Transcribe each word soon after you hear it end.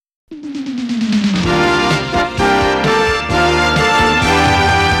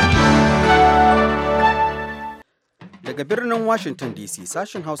Daga birnin Washington DC,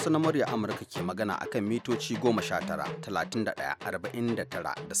 sashen Hausa na murya Amurka ke magana akan mitoci 19, 31, 49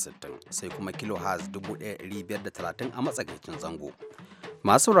 da 60, sai kuma kilohertz 1530 a matsakaicin zango.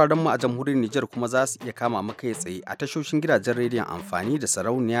 Masu mu a jamhuriyar Nijar kuma za su iya kama mu kai tsaye a tashoshin gidajen rediyon amfani da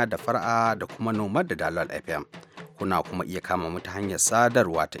sarauniya da fara'a da kuma Noma da Dalal FM. Kuna kuma iya kama mu ta hanyar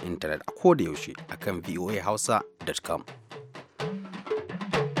sadarwa ta intanet a koda yaushe akan voahausa.com.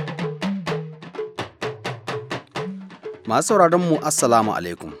 Masu sauraron mu Assalamu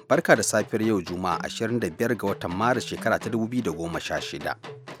alaikum, barka da safiyar yau Juma'a 25 ga watan Maris shekara ta 2016.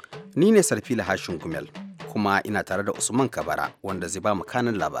 Ni ne Sarfila Hashin Gumel, kuma ina tare da Usman Kabara wanda zai ba mu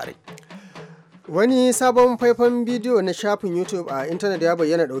kanin labarai. Wani sabon faifan bidiyo na shafin YouTube a intanet ya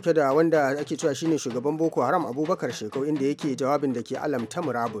bayyana dauke da wanda ake cewa shine shugaban Boko Haram Abubakar Shekau, inda yake jawabin da ke alamta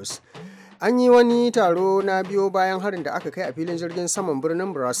murabus. An yi wani taro na biyo bayan harin da aka kai a filin jirgin saman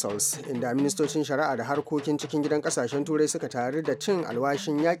birnin Brussels, inda ministocin shari'a da harkokin cikin gidan kasashen turai suka taru da cin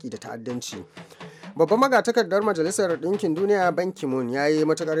alwashin yaƙi da ta'addanci. Babban magatakardar Majalisar Ɗinkin Duniya Ban Ki-moon ya yi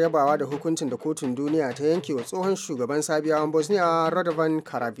matuƙar yabawa da hukuncin da kotun duniya ta yanke wa tsohon shugaban Sabiyawan Bosnia Radovan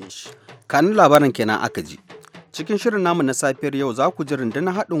Karadzic. Kanin labarin kenan aka ji. Cikin shirin namu na safiyar yau za ku ji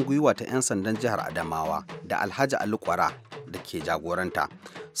rundunar haɗin gwiwa ta 'yan sandan jihar Adamawa da Alhaji Ali Kwara da ke jagoranta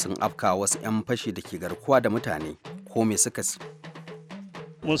sun afka wasu 'yan fashi da ke garkuwa da mutane, ko me suka si.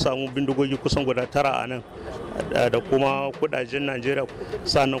 Mun samu bindigogi kusan guda 9 a nan da kuma kudajen Najeriya,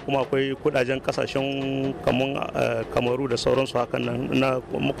 sannan kuma akwai kudajen kasashen kamaru da sauransu hakan nan na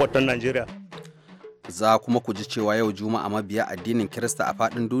makwatan Najeriya. Za kuma ku ji cewa yau Juma'a mabiya addinin Kirista a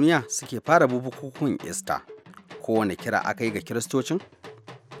faɗin duniya suke fara bukukuwan Easter. Kowane kira aka yi ga Kiristocin?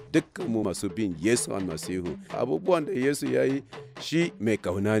 Duk mu masu bin Yesu Almasihu, abubuwan da Yesu ya yi shi mai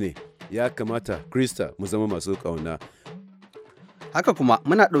kauna ne, ya kamata Kirista mu zama masu kauna. Haka kuma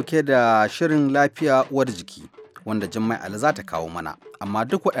muna ɗauke da shirin Lafiya Uwar Jiki wanda Jummai Ali za ta kawo mana, amma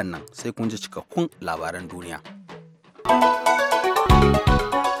duk waɗannan sai kun ji cikakkun labaran duniya.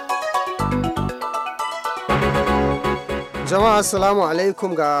 Jama'a assalamu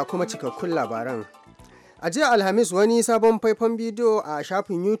alaikum ga kuma cikakkun labaran. A jiya Alhamis wani sabon faifan bidiyo a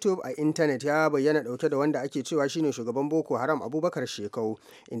shafin YouTube a intanet ya bayyana dauke da wanda ake cewa shine shugaban Boko Haram Abubakar Shekau,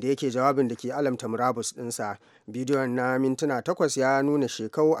 inda yake jawabin da ke alamta murabus dinsa. Bidiyon na mintuna 8 ya nuna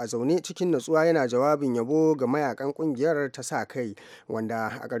Shekau a zaune cikin natsuwa yana jawabin yabo ga mayakan kungiyar ta sa kai, wanda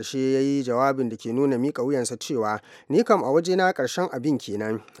a ƙarshe ya yi jawabin da ke nuna miƙa wuyansa cewa ni kam a wajena ƙarshen abin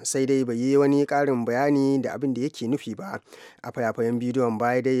kenan, sai dai bai yi wani ƙarin bayani da abin da yake nufi ba. A fayafayen bidiyon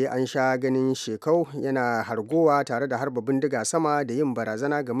baya dai an sha ganin Shekau yana hargowa tare da harba bindiga sama da yin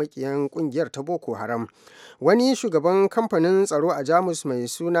barazana ga makiyan kungiyar ta Boko Haram. Wani shugaban kamfanin tsaro a Jamus mai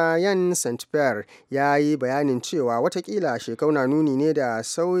suna Yan St. Pierre ya yi bayanin cewa watakila Shekau na nuni ne da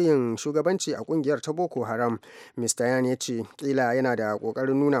sauyin shugabanci a kungiyar ta Boko Haram. Mr. Yan ya ce kila yana da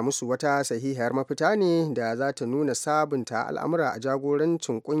kokarin nuna musu wata sahihiyar mafita ne da za ta nuna sabunta al'amura a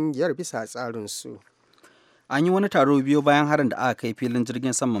jagorancin kungiyar bisa tsarinsu. An yi wani taro biyu bayan harin da aka kai filin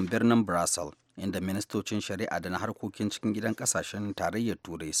jirgin saman birnin Brussels, inda ministocin shari'a da na harkokin cikin gidan kasashen tarayyar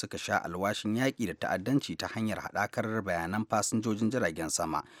turai suka sha alwashin yaƙi da ta'addanci ta hanyar haɗakar bayanan fasinjojin jiragen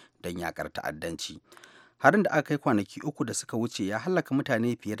sama don yaƙar ta'addanci. Harin da aka kai kwanaki 3 da suka wuce ya hallaka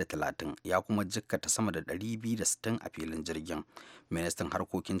mutane fiye da 30 ya kuma jikkata sama da 260 a filin jirgin. Ministan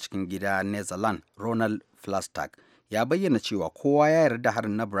harkokin cikin gida Netherlands Ronald Plasterk ya bayyana cewa kowa ya yarda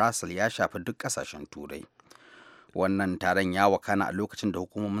harin na Brussels ya shafi duk ƙasashen turai. Wannan taron ya wakana a lokacin da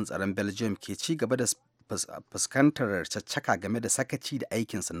hukumomin tsaron Belgium ke ci gaba da fuskantar caccaka game da sakaci da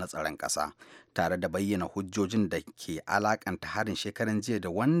aikinsu na tsaron ƙasa, tare da bayyana hujjojin da ke alakanta harin shekaran jiya da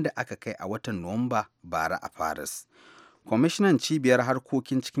wanda aka kai a watan Nuwamba bara a Paris. Kwamishinan cibiyar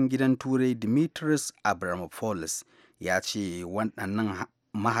harkokin cikin gidan Turai Dimitris Abramopoulos ya ce waɗannan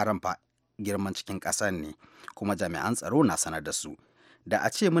maharan girman cikin ƙasar ne, kuma jami'an tsaro na sanar da su. Da a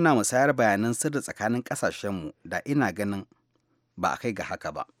ce muna musayar bayanan sirri tsakanin ƙasashenmu da ina ganin ba a kai ga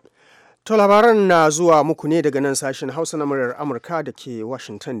haka ba. To labaran na zuwa muku ne daga nan sashen Hausa na muryar Amurka da ke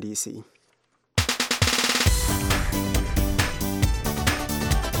Washington DC.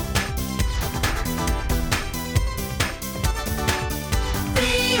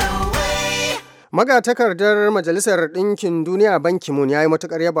 Magatakardar Majalisar Ɗinkin Duniya Ban Ki-moon ya yi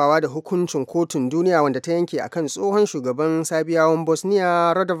matuƙar yabawa da hukuncin kotun duniya wanda ta yanke akan tsohon shugaban Sabiyawan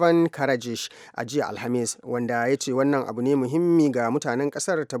Bosnia Radovan Karadzic a jiya Alhamis, wanda ya ce wannan abu ne muhimmi ga mutanen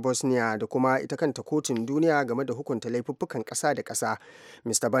ƙasar ta Bosnia da kuma ita kanta kotun duniya game da hukunta laifuffukan ƙasa da ƙasa.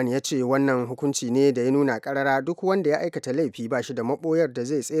 Mr. Ban ya ce wannan hukunci ne da ya nuna ƙarara duk wanda ya aikata laifi ba shi da maɓoyar da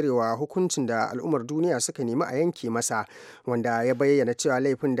zai tserewa hukuncin da al'ummar duniya suka nemi a yanke masa, wanda ya bayyana cewa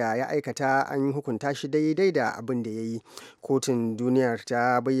laifin da ya aikata an hukunta shi daidai da abin da ya yi. Kotun duniyar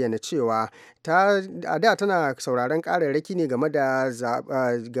ta bayyana cewa a da tana sauraron kararraki ne game da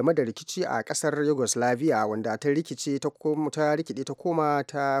rikici a kasar Yugoslavia wanda ta rikide ta koma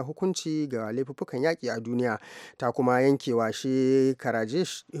ta hukunci ga laifuffukan yaƙi a duniya, ta kuma yankewa shi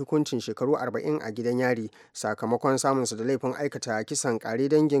Karadzic hukuncin shekaru 40 a gidan yari sakamakon samunsa da laifin aikata kisan kare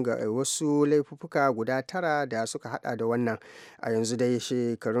dangin ga wasu laifuffuka guda 9 da suka hada da wannan. A yanzu dai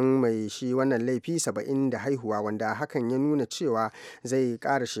shekarun mai shi wannan laifi 70 da haihuwa, wanda hakan ya nuna cewa zai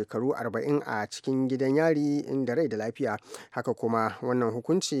ƙara shekaru 40 a cikin gidan yari inda rai da lafiya. Haka kuma wannan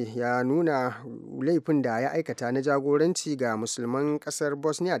hukunci ya nuna laifin da ya aikata na jagoranci ga musulman kasar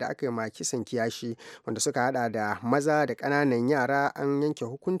Bosnia da aka yi ma kisan kiyashi, wanda suka hada da maza da ƙananan yara. An yanke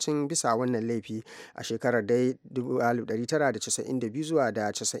hukuncin bisa wannan laifi a shekarar dai 1992 zuwa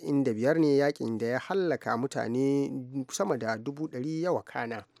da 95 ne, yakin da ya hallaka mutane sama da 100,000 yawa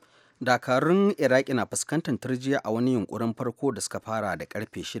kana. Dakarun Iraki na fuskantar turjiya a wani yunkurin farko da suka fara da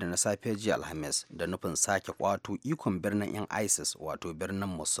karfe 6 na safiyar jiya Alhamis da nufin sake kwato ikon birnin 'yan ISIS wato birnin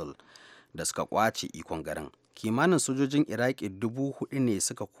Mosul da suka kwace ikon garin. Kimanin sojojin Iraki 4,000 ne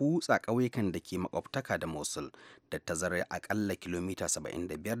suka kutsa ƙauyukan da ke makwabtaka da Mosul da tazarar akalla kilomita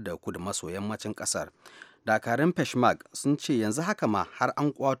 75 da kudu maso yammacin ƙasar. Dakarun Peshmerga sun ce yanzu haka ma har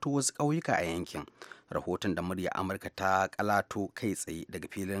an kwato wasu ƙauyuka a yankin. Rahoton da murya Amurka ta kalato kai tsaye daga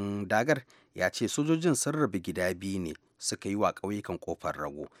filin dagar ya ce sojojin sun rabu gida biyu ne suka yi wa ƙauyukan ƙofar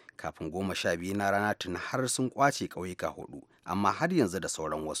rago, kafin 12 na rana tun har sun kwace ƙauyuka 4, amma har yanzu da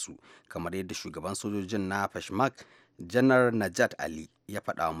sauran wasu, kamar yadda shugaban sojojin na Peshmerga Janar Najat Ali ya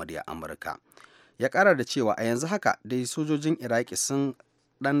faɗa wa murya Amurka. Ya ƙara da cewa a yanzu haka dai sojojin Iraki sun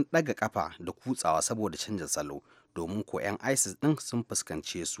ɗan ɗaga ƙafa da kutsawa saboda canjin salo, domin ko 'yan ISIS ɗin sun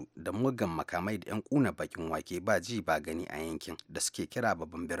fuskance su da muggan makamai da 'yan ƙuna bakin wake ba ji ba gani a yankin da suke kira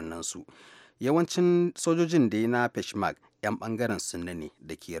babban birnin su. Yawancin sojojin da na Peshmerga 'yan ɓangaren Sunni ne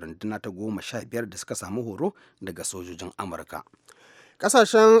da ke runduna ta 15 da suka samu horo daga sojojin Amurka.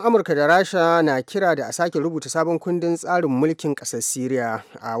 Ƙasashen Amurka da Rasha na kira da a sake rubuta sabon kundin tsarin mulkin ƙasar Siriya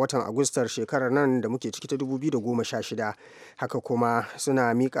a watan Agustar shekarar nan da muke ciki ta 2016. Haka kuma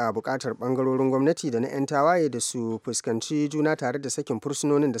suna miƙa buƙatar ɓangarorin gwamnati da na 'yan tawaye da su fuskanci juna tare da sakin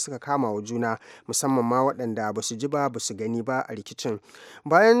fursunonin da suka kama wa juna, musamman ma waɗanda ba su ji ba su gani ba a rikicin.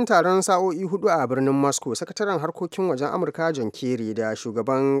 Bayan taron sa'o'i 4 a birnin Moscow, sakataren harkokin wajen Amurka John Kerry da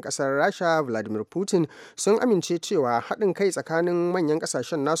shugaban ƙasar Rasha Vladimir Putin sun amince cewa haɗin kai tsakanin manyan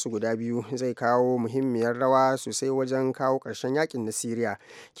kasashen nasu guda biyu zai kawo muhimmiyar rawa sosai wajen kawo ƙarshen yakin na Siriya.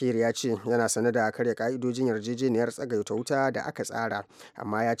 Kerry ya ce yana sane da karya ka'idojin yarjejeniyar tsagaita wuta da aka tsara,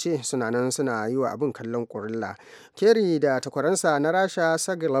 amma ya ce suna nan suna yi wa abin kallon ƙurilla. Kerry da takwaransa na Rasha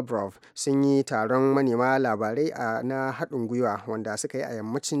Sergei Lavrov sun yi taron manema labarai na haɗin gwiwa wanda suka yi a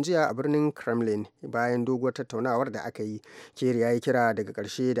yammacin jiya a birnin Kremlin bayan doguwar tattaunawar da aka yi. Kerry ya yi kira daga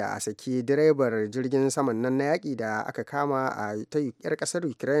ƙarshe da a saki direbar jirgin saman nan na yaƙi da aka kama a ta 'yar kasar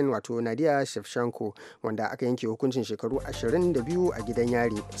Ukraine wato Nadia Shevchenko, wanda aka yanke hukuncin shekaru 22 a gidan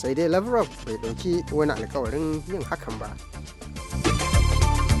yari, sai dai Lavrov bai dauki wani alkawarin yin hakan ba.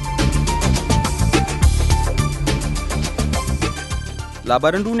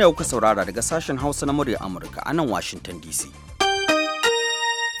 Labaran duniya kuka saurara daga sashen Hausa na murya Amurka a nan Washington DC.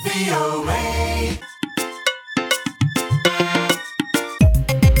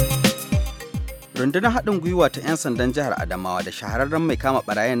 Rundunar haɗin gwiwa ta 'yan sandan jihar Adamawa da shahararren mai kama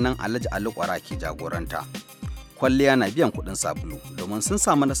ɓarayin nan Alhaji Ali Kwara ke jagoranta. Kwalliya na biyan kuɗin sabulu domin sun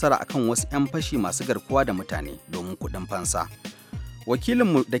samu nasara akan wasu 'yan fashi masu garkuwa da mutane domin kuɗin fansa.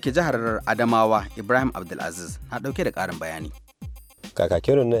 Wakilinmu da ke jihar Adamawa Ibrahim Abdulaziz na ɗauke da ƙarin bayani.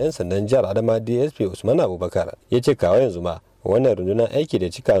 Kakakin rundunar 'yan sandan jihar Adamawa DSP Usman Abubakar ya ce kawo yanzu ma wannan rundunar aiki da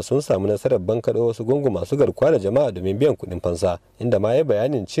cika sun samu nasarar bankaɗo wasu gungu masu garkuwa da jama'a domin biyan kuɗin fansa, inda ma ya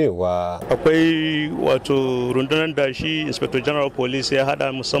bayanin cewa akwai wato rundunar da shi inspector general police ya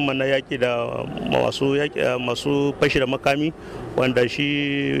hada musamman na yaki da masu fashi da makami, wanda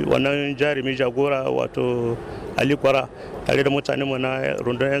shi wannan jarumi jagora wato Ali Kwara tare da mutane mu na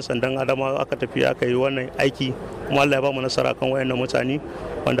rundunar 'yan sandan Adama aka tafi aka yi wannan aiki, kuma Allah ya ba mu nasara kan wayannan mutane,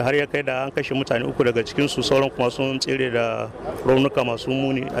 wanda har ya kai da an kashe mutane 3 daga cikinsu, sauran kuma sun tsere da raunuka masu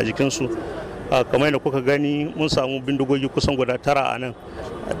muni a jikinsu. Kamar yadda kuka gani mun samu bindigogi kusan guda 9 a nan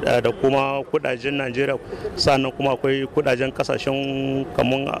da kuma kudajen Najeriya, sannan kuma akwai kudajen kasashen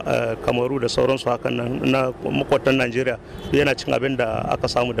kamaru da sauransu hakan nan na makwatan Najeriya, yana cin abin da aka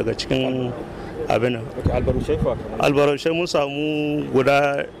samu daga cikin abin nan. Albarushai mun samu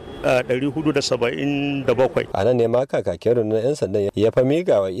guda 477. A nan ne ma kakakin rundunar 'yan sandan ya fa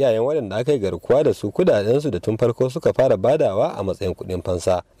miƙa wa iyayen waɗanda aka yi garkuwa da su kudadensu da tun farko suka fara badawa a matsayin kuɗin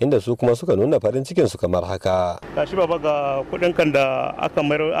fansa, inda su kuma suka nuna farin cikin su kamar haka. Gashi baba ga kuɗin kan da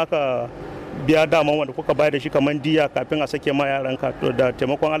aka biya daman wanda kuka bayar da shi kamar diya kafin a sake ma yaranka, to da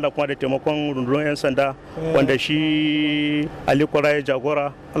taimakon Allah kuma da taimakon rundunar 'yan sanda wanda shi Ali ya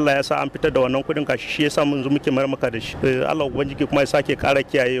jagora, Allah ya sa an fitar da wannan kudin kashi, shi yasa mun muke mayar maka da shi. Allah ubangiji kuma ya sake kara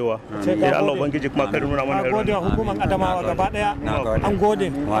kiyayewa. Allah ubangiji kuma kar nuna mana irin. Gode hukumar Adamawa gaba daya. An gode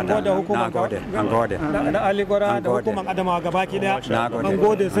hukumar da Ali da hukumar Adamawa gaba ki daya. An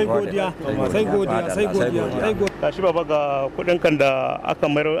gode sai godiya. Gashi baba ga kudin kan da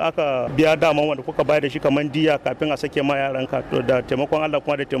aka biya daman wanda kuka bayar da shi kamar diya kafin a sake ma yaranka, to da taimakon Allah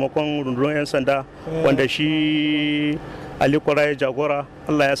kuma da taimakon rundunar 'yan sanda wanda shi Ali ya jagora,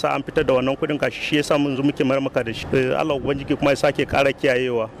 Allah ya sa an fitar da wannan kudin kashi, shi yasa mun muke mayar maka da shi. Allah ubangiji kuma ya sake kara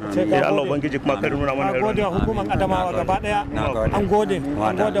kiyayewa. Allah ubangiji kuma kar nuna mana irin. Gode hukumar Adamawa gaba daya. An gode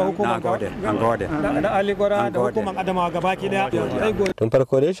hukumar da Ali da hukumar Adamawa gaba ki daya. Tun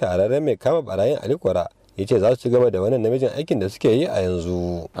farko dai shahararren mai kama barayin Ali ya ce za su ci gaba da wannan namijin aikin da suke yi a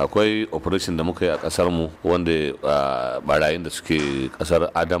yanzu. Akwai operation da muka yi a kasar mu wanda barayin da suke kasar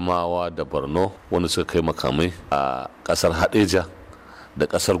Adamawa da Borno wanda suka kai makamai a kasar Hadeja da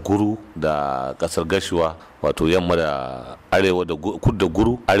kasar Guru da kasar Gashuwa, wato yamma da arewa da kudu da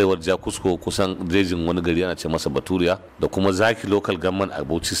Guru, arewar Jakusko kusan jejin wani gari ana ce masa Baturiya, da kuma Zaki local government a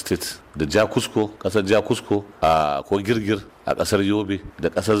Bauchi state, da Jakusko kasar Jakusko a ko Girgir a kasar Yobe, da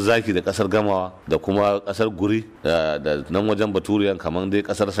kasar Zaki da kasar Gamawa, da kuma kasar Guri da nan wajen Baturiyan kamar dai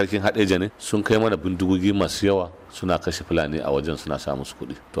kasar Sarkin Hadeja ne, sun kai mana bindigogi masu yawa suna kashe Fulani a wajen suna sa musu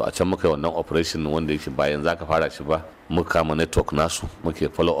kuɗi. To a can muka yi wannan operation wanda yake bayan zaka fara shi ba, muka kama network nasu, muke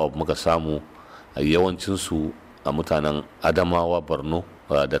follow up, muka samu a yawancinsu a mutanen Adamawa, Borno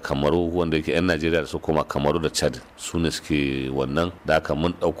da Kamaru, wanda yake 'yan Najeriya da su koma Kamaru da Chad, su ne suke wannan. Da aka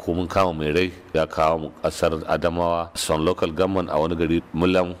mun ɗauko mun kama mai rai ya kawo mu ƙasar Adamawa, son local government a wani gari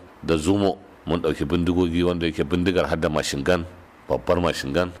Mulam da Zumo, mun ɗauki bindigogi wanda yake bindigar hadda mashingan, babbar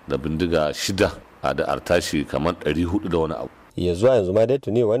mashingan da bindiga 6 da artashi kamar 400 da wani abu. Ya zuwa yanzu ma dai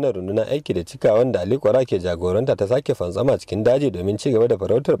tuni wannan rundunar aiki da cika wanda Ali ke jagoranta ta sake fantsama cikin daji domin ci gaba da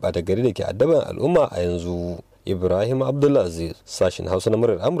farautar ɓata gari da ke addaban al'umma a yanzu. Ibrahim Abdulaziz, sashin Hausa na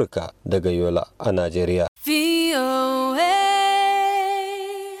muryar Amurka daga Yola a Najeriya.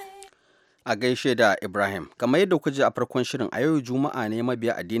 A gaishe da Ibrahim, kamar yadda kuka ji a farkon shirin, a yau Juma'a ne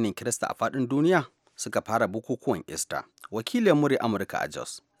mabiya addinin Kirista a faɗin duniya suka fara bukukuwan Ista. Wakilin muryar Amurka a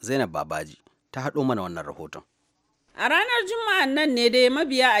Jos, Zainab Babaji, ta haɗo mana wannan rahoton. A ranar Juma'an nan ne dai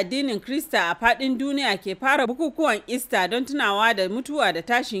mabiya addinin Krista a faɗin duniya ke fara bukukuwan Ista don tunawa da mutuwa da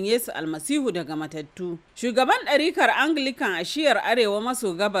tashin Yesu Almasihu daga matattu. Shugaban ɗarikar Anglican a shiyar Arewa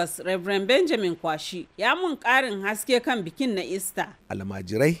maso gabas, Reverend Benjamin Kwashi, ya mun ƙarin haske kan bikin na Ista.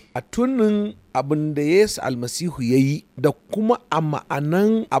 Almajirai a tunin abin da Yesu Almasihu ya yi da kuma a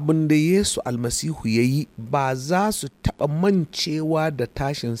ma'anan abin da Yesu Almasihu ya yi, ba za su taɓa mancewa da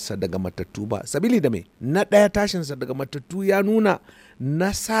tashinsa daga matattu ba. Sabili da me? Na ɗaya, tashinsa daga matattu ya nuna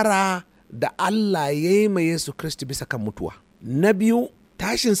nasara da Allah ya yi ma Yesu Kristi bisa kan mutuwa. Na biyu,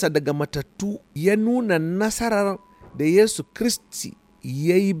 tashinsa daga matattu ya nuna nasarar da Yesu Kristi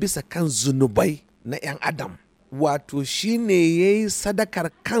ya yi bisa kan zunubai na 'yan Adam. Wato shi ne ya yi sadakar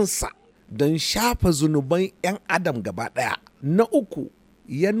kansa don shafa zunuban 'yan Adam gaba ɗaya. Na uku,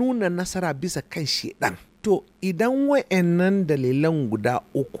 ya nuna nasara bisa kan shedan. To idan wa'annan dalilan guda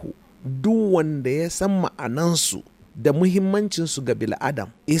uku duk wanda ya san ma'anansu da muhimmancinsu ga bil'adam,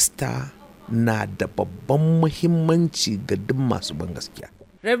 Ista na da babban muhimmanci ga duk masu ban gaskiya.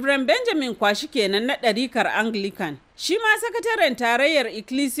 Reverend Benjamin Kwashi kenan na ɗarikar Anglican. Shi ma sakataren tarayyar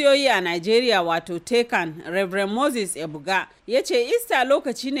ikkilisiyoyi a Najeriya wato Tekan, Reverend Moses Ebuga, ya ce Ista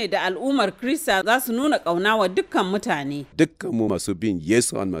lokaci ne da al'ummar Krista za su nuna ƙauna wa dukkan mutane. Dukkan mu masu bin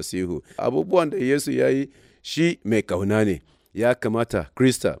Yesu Almasihu, abubuwan da Yesu ya yi, shi mai ƙauna ne. Ya kamata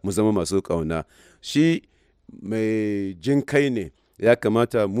Krista mu zama masu ƙauna. Shi mai jinkai ne. Ya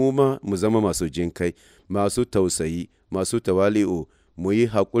kamata mu ma mu zama masu jinkai, masu tausayi, masu tawali'u, mu yi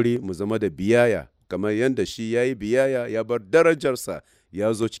haƙuri, mu zama da biyaya. Kamar yadda shi ya yi biyaya, ya bar darajarsa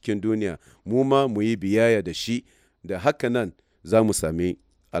ya zo cikin duniya, mu ma mu yi biyaya da shi, da haka nan za mu sami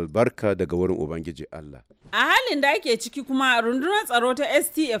albarka daga wurin Ubangiji Allah. A halin da ake ciki kuma, rundunar tsaro ta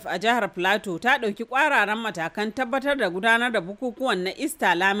STF a jihar Plateau ta ɗauki ƙwararan matakan tabbatar da gudanar da bukukuwan na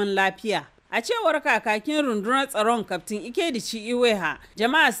Ista lamin lafiya. A cewar kakakin rundunar tsaron Kaftin Ikedici Iweha,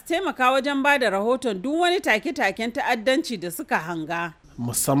 jama'a su taimaka wajen ba da rahoton duk wani take-taken ta'addanci da suka hanga.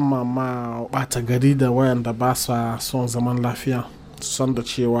 Musamman ma ɓata gari da wayanda ba sa son zaman lafiya. san da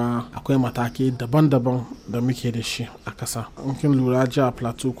cewa akwai mataki daban-daban da muke da shi a ƙasa. In kin lura jiya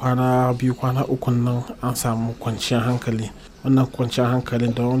Plateau kwana 2 kwana 3 nan an samu kwanciyar hankali. Wannan kwanciyar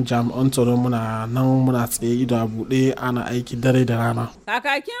hankalin da jami'an tsaro muna nan muna tsaye ido a buɗe ana aiki dare da rana.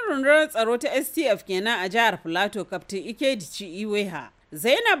 Kakakin rundunar tsaro ta STF kenan a jihar Plateau Captain Ikedici Iweha.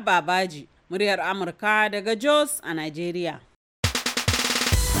 Zainab Babaji, muryar Amurka daga Jos a Najeriya.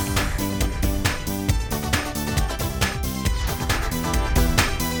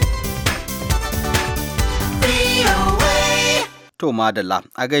 To madalla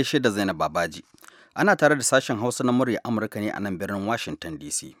a gaishe da Zainab Babaji. Ana tare da sashen Hausa na murya Amurka ne a nan birnin Washington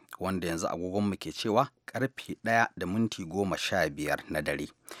DC, wanda yanzu agogonmu ke cewa karfe 1:15 na dare.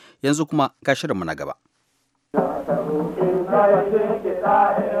 Yanzu kuma ga shirinmu na gaba.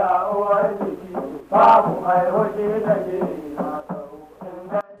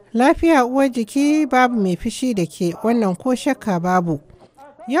 Lafiya uwar jiki babu mai fishi da ke, wannan ko shakka babu.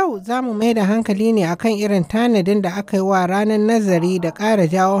 Yau za mu mai da hankali ne akan irin tanadin da aka yi wa ranar nazari da ƙara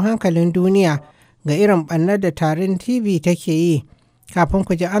jawo hankalin duniya ga irin ɓannar da tarin TV take yi, kafin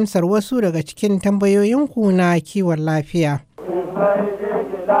ku ji amsar wasu daga cikin tambayoyinku na kiwon lafiya.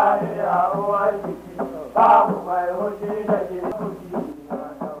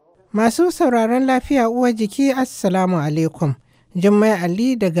 Masu sauraron lafiya uwar jiki, Assalamu alaikum. Jummai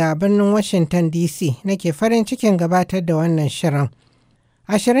Ali daga birnin Washington DC nake farin cikin gabatar da wannan shirin.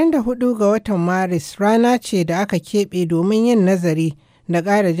 24 ga watan Maris rana ce da aka keɓe domin yin nazari da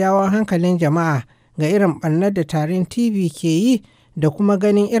ƙara jawo hankalin jama'a ga irin ɓarnar da tarin TV ke yi da kuma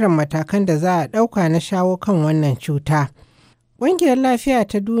ganin irin matakan da za a ɗauka na shawo kan wannan cuta. Ƙungiyar Lafiya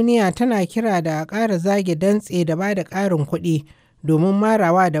ta Duniya tana kira da a ƙara zage dantse da ba da ƙarin kuɗi domin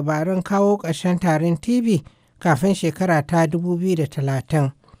marawa dabarun kawo ƙarshen tarin TV kafin shekara ta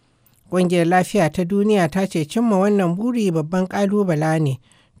 2030. Ƙungiyar Lafiya ta Duniya ta ce cimma wannan buri babban ƙalubala ne,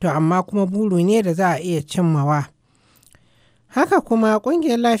 to amma kuma buri ne da za a iya cimmawa. Haka kuma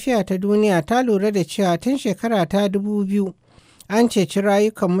Ƙungiyar Lafiya ta Duniya ta lura da cewa tun shekara ta 2000 an ceci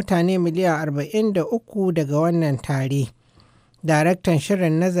rayukan mutane miliyan 43 daga wannan tari. Daraktan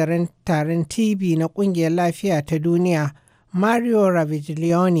Shirin Nazarin Tarin TB na Ƙungiyar Lafiya ta Duniya, Mario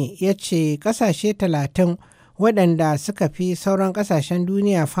Raviglione, ya ce ƙasashe 30 waɗanda suka fi sauran ƙasashen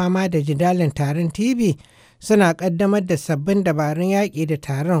duniya fama da jidalin tarin TB suna ƙaddamar da sabbin dabarun yaƙi da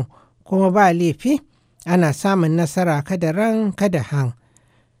tarin, kuma ba laifi ana samun nasara kada ran kada han.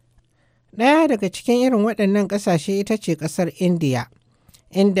 Ɗaya daga cikin irin waɗannan ƙasashe ita ce ƙasar Indiya,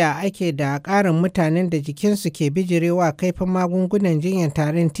 inda ake da ƙarin mutanen da jikinsu ke bijirewa kaifin magungunan jinyar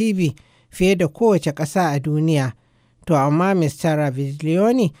tarin TB fiye da kowace ƙasa a duniya. To amma Mr.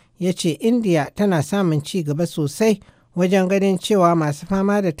 Raviglione ya ce Indiya tana samun ci gaba sosai wajen ganin cewa masu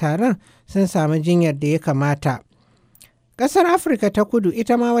fama da tarin sun samu jinyar da ya kamata. Ƙasar Afirka ta Kudu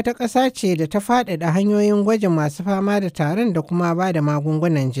ita ma wata ƙasa ce da ta faɗaɗa hanyoyin gwajin masu fama da tarin da kuma ba da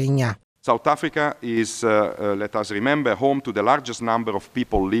magungunan jinya. South Africa is, let us remember, home to the largest number of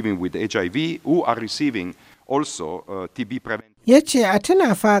people living with HIV who are receiving also TB prevention. Ya ce a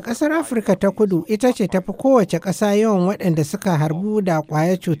tuna fa ƙasar Afirka ta Kudu ita ce tafi kowace ƙasa yawan waɗanda suka harbu da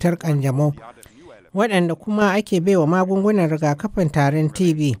ƙwayar cutar ƙanjamau, waɗanda kuma ake baiwa magungunan rigakafin tarin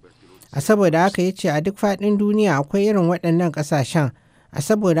TB. A saboda haka ya ce a duk faɗin duniya akwai irin waɗannan ƙasashen, a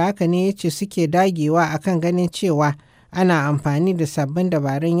saboda haka ne ya ce suke dagewa akan ganin cewa ana amfani da sabbin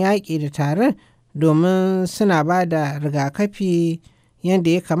dabarun yaƙi da tarin domin suna ba da rigakafi yadda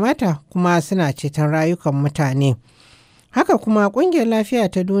ya kamata kuma suna ceton rayukan mutane. Haka kuma ƙungiyar Lafiya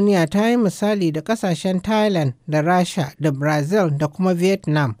ta Duniya ta yi misali da ƙasashen Thailand da Rasha da Brazil da kuma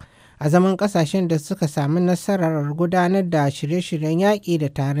Vietnam a zaman ƙasashen da suka sami nasarar gudanar da shirye-shiryen yaƙi da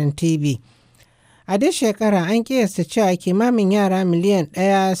tarin TB. A duk shekara an ƙiyasta cewa kimamin yara miliyan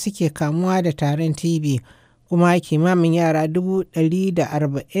 1 suke kamuwa da tarin TB, kuma kimamin yara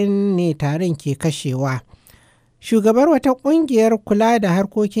 140,000 ne tarin ke kashewa. Shugabar wata ƙungiyar kula da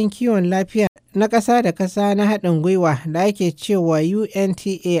harkokin kiwon lafiya na ƙasa da ƙasa na haɗin gwiwa da ake cewa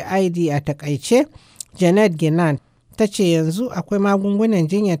UNTAID a takaice, Janet Ginan, ta ce yanzu akwai magungunan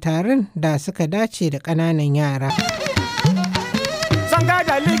jinya tarin da suka dace da ƙananan yara. Sun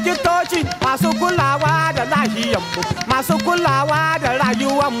da likitoci masu kulawa da lahiyanmu, masu kulawa da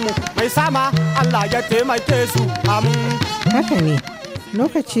rayuwanmu, mai sama Allah ya taimake su. Haka ne.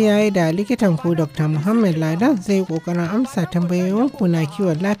 Lokaci ya yi da likitan ku Dr. Muhammad Ladan zai kokarin amsa tambayoyinku na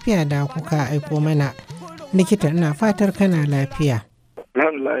kiwon lafiya da kuka aiko mana. Likita, ina fatar kana lafiya.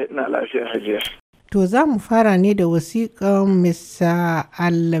 Ina lafiya hajiya. To za mu fara ne da wasiƙan Mr.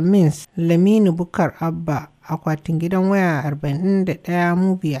 Al-Lamins Lamini Bukar Abba, akwatin gidan waya 41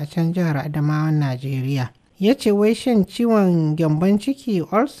 Mubi a can jihar Adamawan Najeriya. ya ce wai shan ciwon gyambon ciki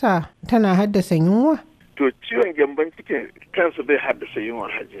ulcer tana haddasa yunwa? To ciwon gyambon ciki kansa bai haddasa yunwa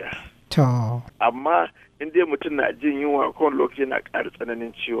hajiya. To. Amma in dai mutum na jin yunwa kowane lokaci na ƙara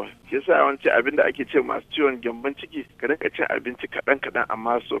tsananin ciwon. Shi yasa yawanci abin da ake ce masu ciwon gyambon ciki ka rinka cin abinci kaɗan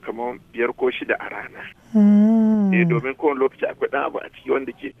amma so kamar 5 ko 6 a rana. Domin kowane lokaci akwai ɗan abu a ciki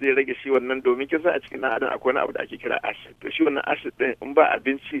wanda ke zai rage shi wannan domin kin san a cikin ɗan adam akwai wani abu da ake kira acid. To shi wannan acid ɗin in ba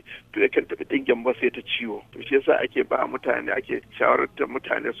abinci to yakan tafi ɗin gyambon sai ta ciwo. To shi yasa ake ba mutane ake shawartar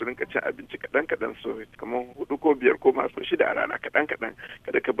mutane su rinka cin abinci kaɗan so kamar 4 ko 5 ko masu 6 a rana kaɗan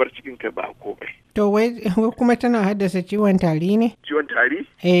kada ka bar cikin ka ba komai. To wai kuma tana haddasa ciwon tari ne? Ciwon tari?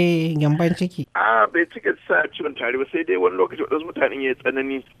 Gyambon ciki. Bai cika sa ciwon tari ba sai dai wani lokaci waɗansu mutane ya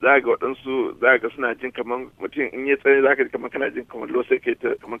tsanani za ga waɗansu za ga suna jin kamar mutum in ya tsanani za ka ji kamar kana jin kamar sai kai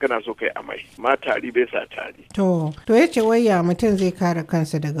ta kamar kana so kai amai. Ma tari bai sa tari. To ya ce wai ya mutum zai kare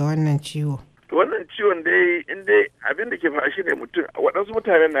kansa daga wannan ciwo? Wannan ciwon dai in dai abin da ke faɗa shi ne mutum waɗansu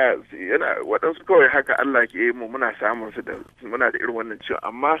mutane waɗansu kawai haka Allah ke mu muna samun su da muna da irin wannan ciwon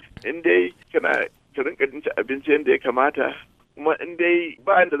amma in dai ka rinka cin abinci yadda ya kamata kuma in dai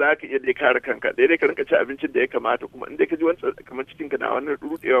ba da za ka iya dai kare kanka dai ka rinka cin abincin da ya kamata kuma in dai ka ji wani kamar cikin ka na wani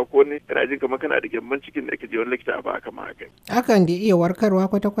rudewa ko ne kana jin kamar kana da gyamban cikin da ka je wani likita ba ka magani. Akan da iya warkarwa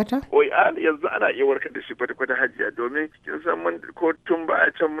kwata-kwata? Yanzu ana iya warkar da shi kwata-kwata hajiya domin kin san mun ko tun ba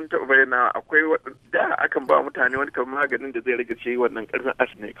a can mun taɓa bayyana akwai da akan ba mutane wani kamar maganin da zai rage shi wannan ƙarfin as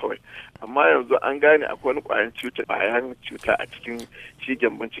ne kawai amma yanzu an gane akwai wani ƙwayan cuta a cikin shi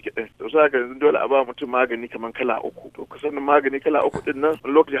gyamban ciki ɗin to sai yanzu dole a ba mutum magani kamar kala 3 to kusan magani kala 3 din nan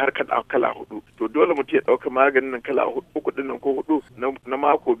lokaci har kala 4 to dole mutum ya ɗauka maganin nan kala 3 din nan ko 4 na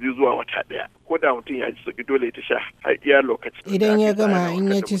mako 2 zuwa wata 1 ko da mutum ya ji sauki dole ya ta sha har iya lokaci. Idan ya gama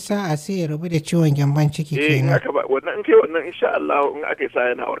in ya ci sa'a sai ya rabu da ciwon gyamban ciki kenan. Wannan in kai wannan insha Allah in aka yi sa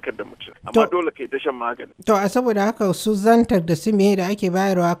yana warkar da mutum amma dole kai ta shan magani. To a saboda haka su zantar da su me da ake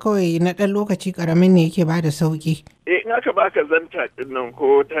bayarwa kawai na ɗan lokaci karamin ne yake bada sauki. In aka baka zanta din nan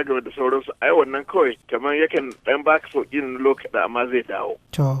ko tagawa da sauransu ai wannan kawai kamar yakan dan baka sauki na lokaci amma zai dawo.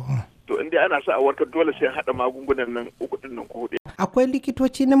 To in dai ana sa a warkar dole sai haɗa magungunan nan 3 din nan ko 4. Akwai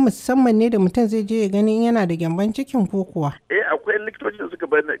likitoci na musamman ne da mutum zai je ya gani yana da gyamban cikin ko kuwa? Akwai likitoci da suka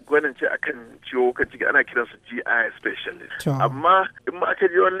gwanance akan ciwo kan ciki ana kiransu GI specialist. Amma in ma aka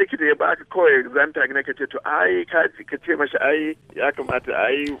je wani likita ya baka kawai zanta ne ka ce to ka ce mashi ya kamata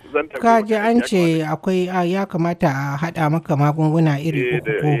zanta. Ka ji an ce akwai ya kamata a haɗa maka magunguna iri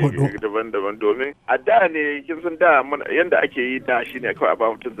 3 ko 4. Daban-daban domin a da ne kin san da yanda ake yi da shine kawai a ba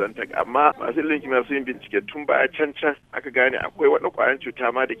mutum zanta amma masu ilimin kimiyya sun yi bincike tun baya can aka gane akwai wani ƙwayan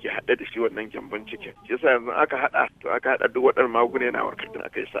cuta ma da ke haɗe da shi wannan gyambon cikin shi yasa yanzu aka haɗa duk waɗannan magunguna yana warkar da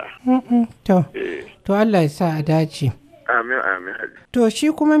aka yi sa. To Allah ya sa a dace. Amin. To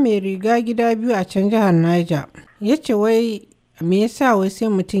shi kuma mai riga gida biyu a can jihar Niger ya ce wai me yasa wai sai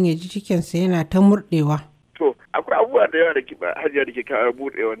mutum ya ji cikinsa yana ta murɗewa. To akwai abubuwa da yawa da hajiya da ke kawo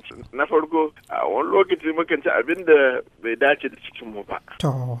buɗewan na farko a wani lokaci mukan ci abin da bai dace da cikinmu ba.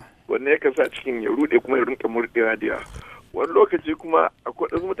 Wanne ya sa cikin ya ruɗe kuma ya rinka murɗewa da yawa. Wani lokaci kuma akwai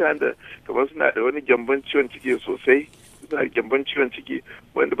wasu mutane da kamar suna da wani gyamban ciwon ciki sosai suna da gyamban ciwon ciki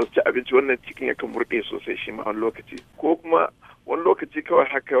wanda ba su ci abinci wannan cikin yakan murɗe sosai shi ma wani lokaci ko kuma wani lokaci kawai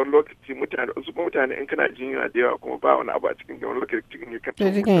haka wani lokaci mutane in kana jin yana da yawa kuma ba wani abu a cikin wani lokaci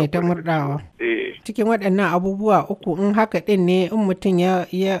cikin ya ta murɗawa. Cikin waɗannan abubuwa 3 in haka ɗin ne in mutum ya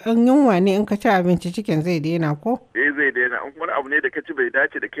in yunwa ne in ka ci abinci cikin zai daina ko? Zai daina in wani abu ne da ka ci bai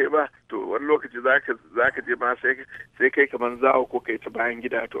dace da kai ba to wani lokaci za ka je ma sai kai kamar zawo ko kai ta bayan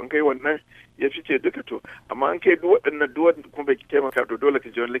gida to in kai wannan ya fice duka to amma in kai duk waɗannan kuma bai taimaka to dole ka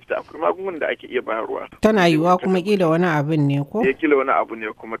je wani likita akwai magungunan da ake iya bayarwa. Tana yiwuwa kuma kila wani abin ne ko? Kila wani abu ne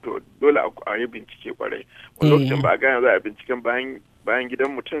kuma to dole a yi bincike kwarai wani lokacin ba a gane za a binciken bayan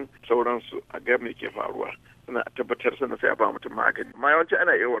gidan mutum sauransu a ga me ke faruwa suna tabbatar sana sai a ba mutum magani amma yawanci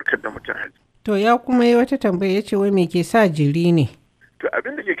ana iya warkar da mutum haji. To ya kuma yi wata tambaya ya ce wai me ke sa jiri ne? To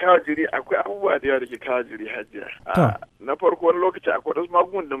abin da ke kawo jiri akwai abubuwa da yawa da ke kawo jiri hajiya. Na farko wani lokaci akwai wasu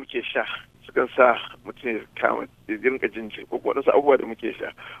magungunan da muke sha sukan sa mutum ya kama rinka jin jiri ko wasu abubuwa da muke sha.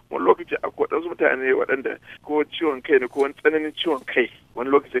 Wani lokaci akwai wasu mutane waɗanda ko ciwon kai ne ko wani tsananin ciwon kai wani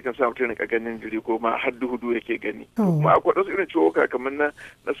lokaci kan sa mutum rinka ganin jiri ko ma har duhu yake gani. Kuma akwai wasu irin ciwuka kamar na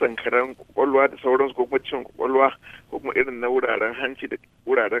sankaran kwakwalwa da sauransu ko kuma ciwon kwakwalwa ko kuma irin na wuraren hanci da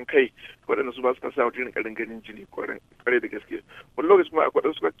wuraren kai waɗanda su ba su kan sa mutum rinka ganin jiri kwarai da gaske. Wani lokaci kuma akwai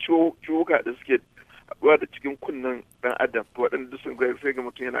wasu ciwuka da suke haɗuwa da cikin kunnen ɗan adam to waɗanda sun sai ga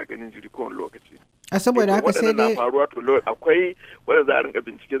mutum yana ganin jiri kowane lokaci. A saboda haka sai dai faruwa to akwai wanda za a rinka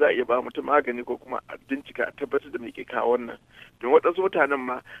bincike za a iya ba mutum magani ko kuma a bincika a tabbatar da me ke kawo wannan. Don waɗansu mutanen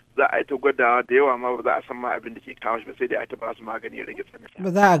ma za a yi ta gwadawa da yawa ma ba za a san ma abin da ke kawo shi ba sai dai a ta ba su magani ya rage tsanani.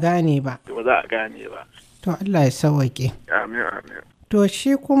 Ba za a gane ba. Ba za a gane ba. To Allah ya sauwaƙe. Amin amin. To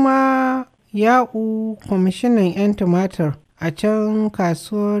shi kuma Ya'u kwamishinan 'yan tumatir a can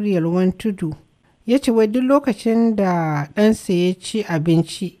kasuwar Yalwan Tudu ya ce wai duk lokacin da ɗansa ya ci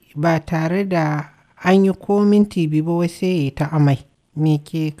abinci ba tare da an yi ko minti biyu ba wai sai ya ta amai. Me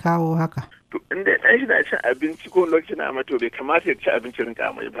ke kawo haka? To inda ɗan shi na cin abinci ko lokacin na amai to bai kamata ya ci abinci rinka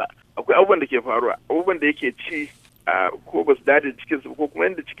amai ba. Akwai abubuwan da ke faruwa, abubuwan da yake ci ko ba su dade cikinsa ko kuma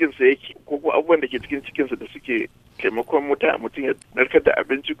yadda cikinsa yake ko kuma abubuwan da ke cikin cikinsa da suke taimakon mutum ya narkar da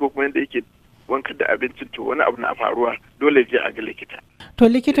abinci ko kuma yadda yake wankar da abincin to wani abu na faruwa dole je a ga likita. To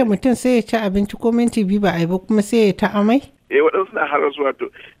likita mutum sai ya ci abinci ko minti biyu ba a yi ba kuma sai ya ta amai? Waɗansu na harasuwa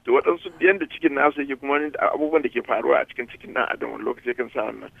to waɗansu yadda cikin nasu yake kuma abubuwan da ke faruwa a cikin ɗan adam wani lokaci kan sa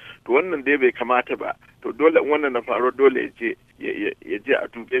wannan to wannan dai bai kamata ba to dole in wannan na faruwa dole ya je a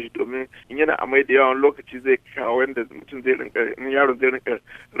dube shi domin in yana amai da yawan lokaci zai kawo yadda mutum zai rinka yaron zai rinka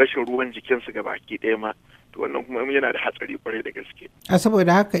rashin ruwan jikinsa ga baki ɗaya ma to wannan kuma yana da hatsari kwarai da gaske. A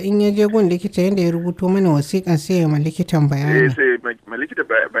saboda haka in ya je gun likita yadda ya rubuto mana wasiƙan sai ya ma likitan bayani. Sai ma likita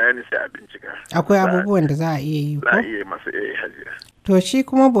bayani sai a bincika. Akwai abubuwan da za a iya yi ko? Za a iya masa hajiya. To shi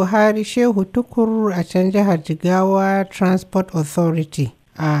kuma Buhari Shehu Tukur a can jihar Jigawa Transport Authority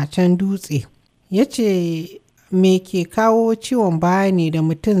a can Dutse ya ce me ke kawo ciwon baya ne da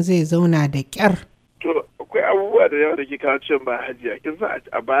mutum zai zauna da ƙyar? To akwai abubuwa da yawa da ke kawo ciwon baya hajiya kin san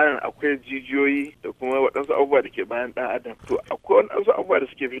a bayan akwai jijiyoyi da kuma waɗansu abubuwa da ke bayan ɗan adam to akwai waɗansu abubuwa da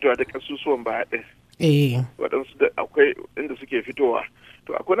suke fitowa da ƙasusuwan baya ɗin. Waɗansu da akwai inda suke fitowa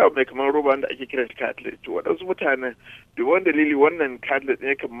to akwai abu mai kamar roba wanda ake kiran shi cartilage to waɗansu mutanen da wani dalili wannan cartilage ɗin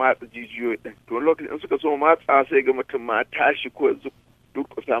yakan matsa jijiyoyi ɗin to wani lokacin in suka so matsa sai ga mutum ma tashi ko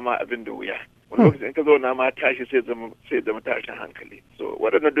durƙusa ma abin da wuya wani lokacin in ka zauna ma tashi sai zama tashin hankali so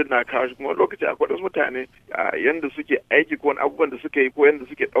waɗannan duk na kawo shi kuma wani lokaci akwai waɗansu mutane yanda suke aiki ko wani abubuwan da suka yi ko yanda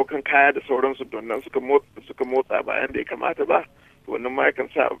suke ɗaukan kaya da sauransu don nan suka motsa ba yanda ya kamata ba to wannan ma yakan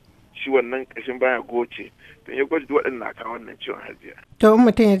sa shi wannan ƙashin baya goce don ya gwaji waɗannan na kawo wannan ciwon hajiya. To in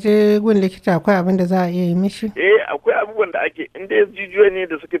mutum ya je gun likita akwai abin da za a iya yi mishi? Akwai abubuwan da ake in dai jijiyoyi ne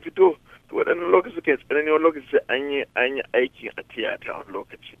da suka fito to waɗannan lokaci suka yi tsanani wani lokaci sai an yi aiki a tiyata wani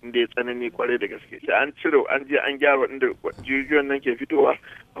lokaci in dai tsanani kwarai da gaske sai an cire an je an gyara waɗanda jijiyoyin nan ke fitowa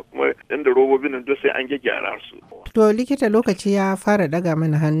kuma inda robobin nan duk sai an gyara su. To likita lokaci ya fara daga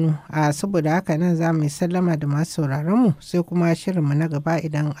mana hannu saboda haka nan za mu yi sallama da masu sauraron mu sai kuma shirinmu na gaba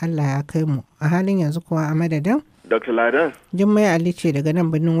idan Allah ya kai mu a halin yanzu kuwa a madadin. Dr. Ladan. Jummai Ali ce daga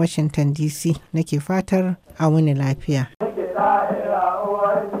nan birnin Washington DC nake fatar a wani lafiya.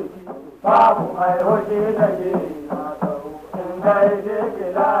 Babu mai hoji da ke in gaide ke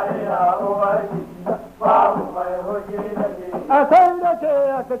lahiya uwar jiki babu mai hoji da ke a san da ke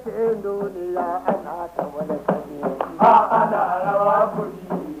a cikin duniya ana ta wani kare ana rawa kuri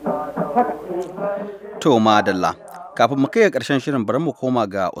To madalla kafin mu kai ga ƙarshen shirin bari mu koma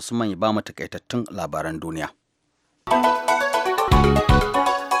ga Usman ya ba mu takaitattun labaran duniya.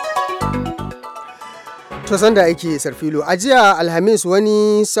 To sanda ake sarfilo a jiya Alhamis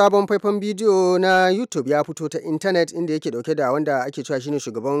wani sabon faifan bidiyo na YouTube ya fito ta intanet inda yake dauke da wanda ake cewa shine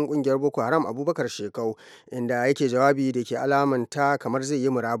shugaban kungiyar Boko Haram Abubakar Shekau inda yake jawabi da ke alamanta kamar zai yi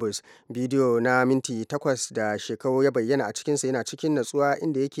murabus. Bidiyo na minti 8 da Shekau ya bayyana a cikinsa yana cikin natsuwa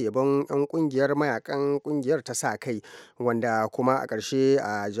inda yake yabon 'yan kungiyar mayakan kungiyar ta sa kai wanda kuma a ƙarshe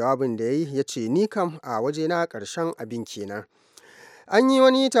a jawabin da ya yi ya ce ni kam a wajena ƙarshen abin kenan. An yi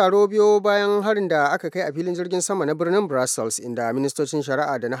wani taro biyo bayan harin da aka kai a filin jirgin sama na birnin Brussels inda ministocin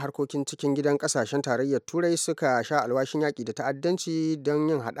shari'a da na harkokin cikin gidan kasashen tarayyar Turai suka sha alwashin yaƙi da ta'addanci don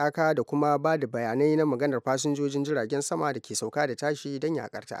yin haɗaka da kuma ba da bayanai na maganar fasinjojin jiragen sama da ke sauka da tashi don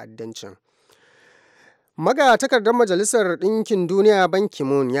yaƙar ta'addancin. Magatakardar Majalisar Ɗinkin Duniya Ban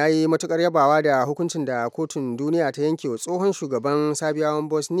Ki-moon ya yi matuƙar yabawa da hukuncin da Kotun Duniya ta yanke wa tsohon shugaban Sabiyawan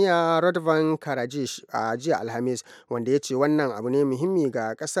Bosnia Radovan Karadzic a jiya Alhamis, wanda ya ce wannan abu ne muhimmi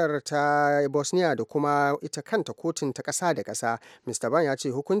ga ƙasar ta Bosnia da kuma ita kanta kotun ta ƙasa da ƙasa. Mr. Ban ya ce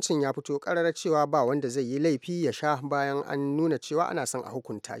hukuncin ya fito ƙarara cewa ba wanda zai yi laifi ya sha bayan an nuna cewa ana son a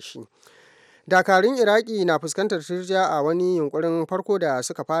hukunta shi. Dakarun Iraki na fuskantar turjiya a wani yunkurin farko da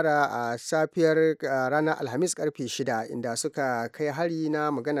suka fara a safiyar ranar Alhamis karfe 6 inda suka kai hari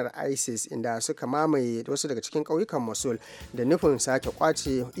na maganar ISIS inda suka mamaye wasu daga cikin ƙauyukan Mosul da nufin sake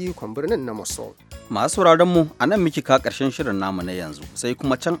kwace ikon birnin na Mosul. Masu sauraron mu a nan miki ka ƙarshen shirin namu na yanzu sai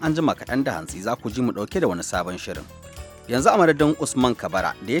kuma can an jima kaɗan da hantsi za ku ji mu ɗauke da wani sabon shirin. Yanzu a madadin Usman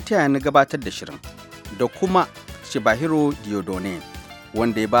Kabara da ya taya ni gabatar da shirin da kuma Shibahiro Diodone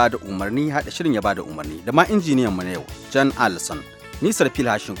wanda ya ba da umarni haɗa shirin ya ba da umarni da ma injiniyan mu na yau Jan Allison. Nisar Fil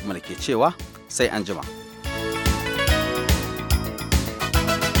Hashin kuma da ke cewa sai an jima.